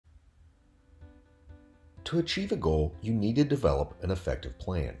To achieve a goal, you need to develop an effective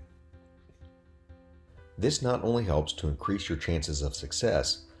plan. This not only helps to increase your chances of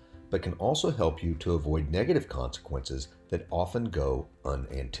success, but can also help you to avoid negative consequences that often go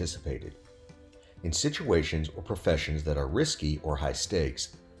unanticipated. In situations or professions that are risky or high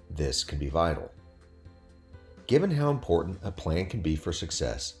stakes, this can be vital. Given how important a plan can be for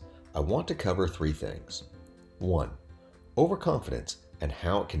success, I want to cover 3 things. 1. Overconfidence and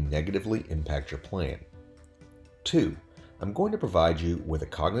how it can negatively impact your plan. 2. I'm going to provide you with a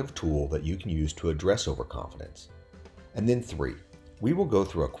cognitive tool that you can use to address overconfidence. And then 3. We will go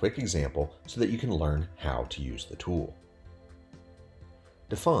through a quick example so that you can learn how to use the tool.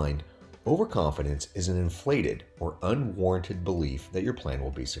 Defined, overconfidence is an inflated or unwarranted belief that your plan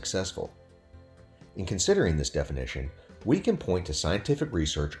will be successful. In considering this definition, we can point to scientific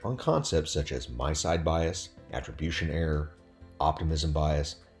research on concepts such as my-side bias, attribution error, optimism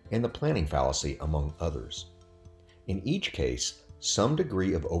bias, and the planning fallacy, among others. In each case, some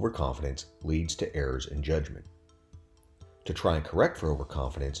degree of overconfidence leads to errors in judgment. To try and correct for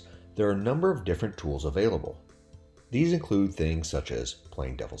overconfidence, there are a number of different tools available. These include things such as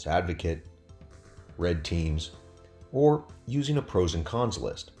playing devil's advocate, red teams, or using a pros and cons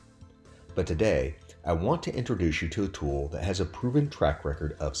list. But today, I want to introduce you to a tool that has a proven track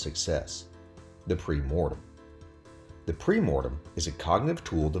record of success, the Pre Mortem. The Pre Mortem is a cognitive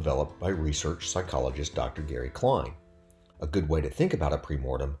tool developed by research psychologist Dr. Klein. A good way to think about a Pre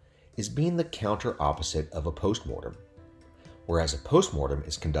Mortem is being the counter opposite of a post mortem. Whereas a post mortem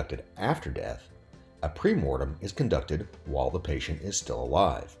is conducted after death, a Pre Mortem is conducted while the patient is still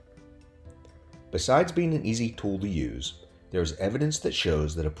alive. Besides being an easy tool to use, there is evidence that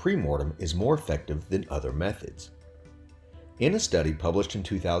shows that a Pre Mortem is more effective than other methods. In a study published in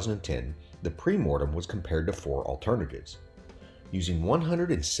 2010, the Pre Mortem was compared to 4 alternatives. Using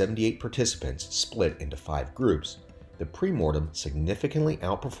 178 participants split into 5 groups, the Pre Mortem significantly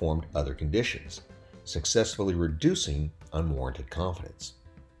outperformed other conditions, successfully reducing unwarranted confidence.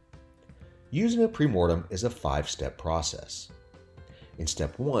 Using a Pre Mortem is a 5-step process. In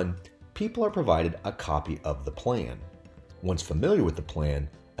step 1, people are provided a copy of the plan. Once familiar with the plan,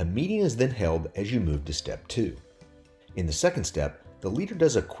 a meeting is then held as you move to step 2. In the second step, the leader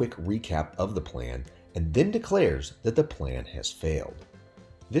does a quick recap of the plan and then declares that the plan has failed.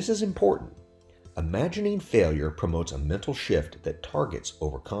 This is important. Imagining failure promotes a mental shift that targets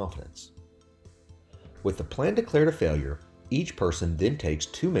overconfidence. With the plan declared a failure, each person then takes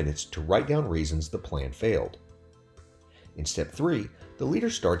 2 minutes to write down reasons the plan failed. In step 3, the leader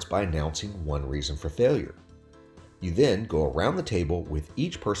starts by announcing one reason for failure. You then go around the table with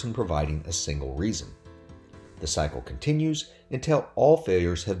each person providing a single reason. The cycle continues until all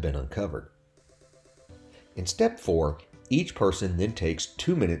failures have been uncovered. In step 4, each person then takes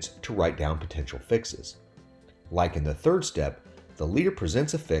 2 minutes to write down potential fixes. Like in the third step, the leader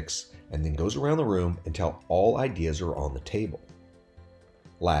presents a fix and then goes around the room until all ideas are on the table.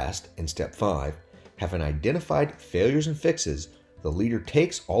 Last, in step 5, having identified failures and fixes, the leader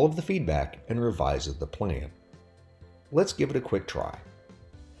takes all of the feedback and revises the plan. Let's give it a quick try.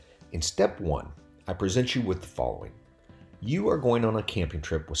 In step 1, I present you with the following. You are going on a camping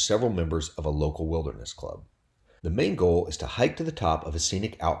trip with several members of a local wilderness club. The main goal is to hike to the top of a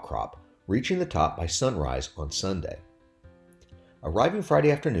scenic outcrop, reaching the top by sunrise on Sunday. Arriving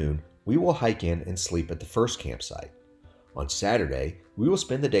Friday afternoon, we will hike in and sleep at the first campsite. On Saturday, we will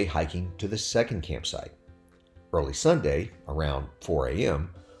spend the day hiking to the second campsite. Early Sunday, around 4 a.m.,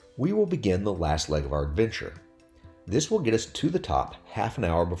 we will begin the last leg of our adventure. This will get us to the top half an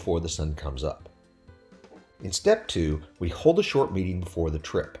hour before the sun comes up. In step 2, we hold a short meeting before the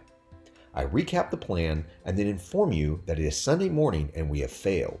trip. I recap the plan and then inform you that it is Sunday morning and we have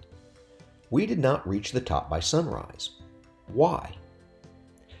failed. We did not reach the top by sunrise. Why?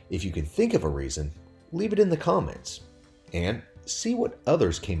 If you can think of a reason, leave it in the comments and see what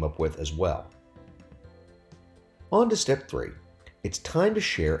others came up with as well. On to step 3. It's time to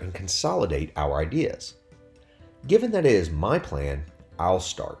share and consolidate our ideas. Given that it is my plan, I'll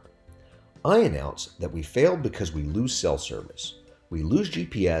start. I announce that we failed because we lose cell service, we lose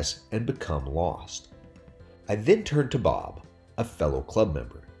GPS, and become lost. I then turn to Bob, a fellow club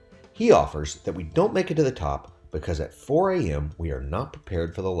member. He offers that we don't make it to the top because at 4 a.m. we are not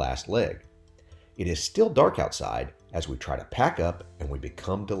prepared for the last leg. It is still dark outside as we try to pack up and we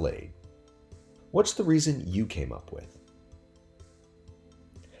become delayed. What's the reason you came up with?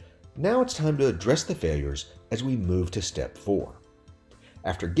 Now it's time to address the failures as we move to step 4.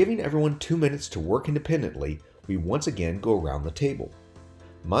 After giving everyone 2 minutes to work independently, we once again go around the table.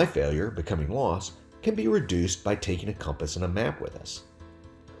 My failure, becoming lost, can be reduced by taking a compass and a map with us.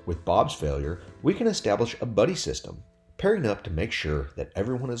 With Bob's failure, we can establish a buddy system, pairing up to make sure that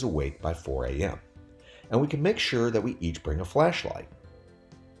everyone is awake by 4 a.m. And we can make sure that we each bring a flashlight.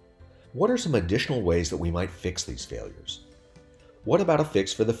 What are some additional ways that we might fix these failures? What about a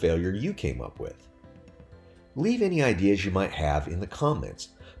fix for the failure you came up with? Leave any ideas you might have in the comments,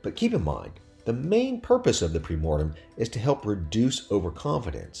 but keep in mind, the main purpose of the pre-mortem is to help reduce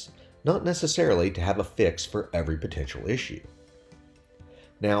overconfidence, not necessarily to have a fix for every potential issue.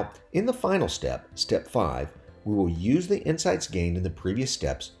 Now, in the final step, step 5, we will use the insights gained in the previous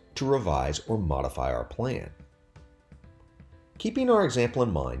steps to revise or modify our plan. Keeping our example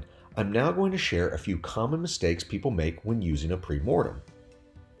in mind, I'm now going to share a few common mistakes people make when using a pre-mortem.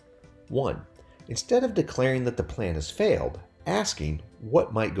 1. Instead of declaring that the plan has failed, asking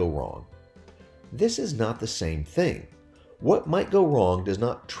what might go wrong. This is not the same thing. What might go wrong does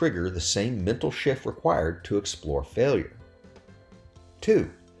not trigger the same mental shift required to explore failure. 2.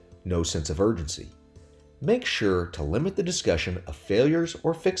 No sense of urgency. Make sure to limit the discussion of failures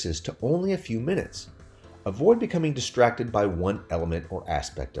or fixes to only a few minutes. Avoid becoming distracted by one element or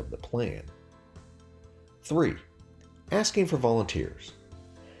aspect of the plan. 3. Asking for volunteers.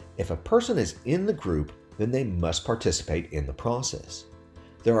 If a person is in the group, then they must participate in the process.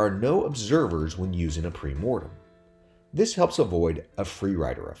 There are no observers when using a pre-mortem. This helps avoid a free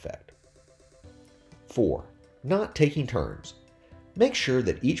rider effect. 4. Not taking turns. Make sure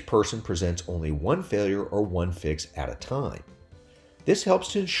that each person presents only one failure or one fix at a time. This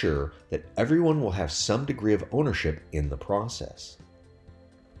helps to ensure that everyone will have some degree of ownership in the process.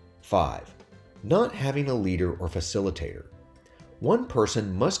 5. Not having a leader or facilitator. One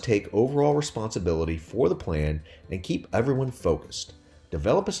person must take overall responsibility for the plan and keep everyone focused,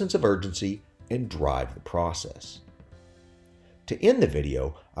 develop a sense of urgency, and drive the process. To end the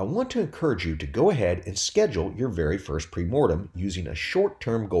video, I want to encourage you to go ahead and schedule your very first pre-mortem using a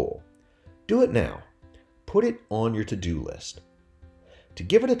short-term goal. Do it now. Put it on your to-do list. To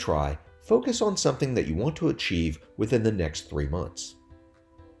give it a try, focus on something that you want to achieve within the next 3 months.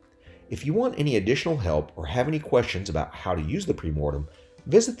 If you want any additional help or have any questions about how to use the pre-mortem,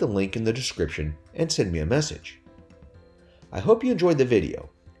 visit the link in the description and send me a message. I hope you enjoyed the video.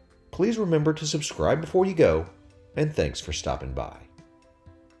 Please remember to subscribe before you go, and thanks for stopping by.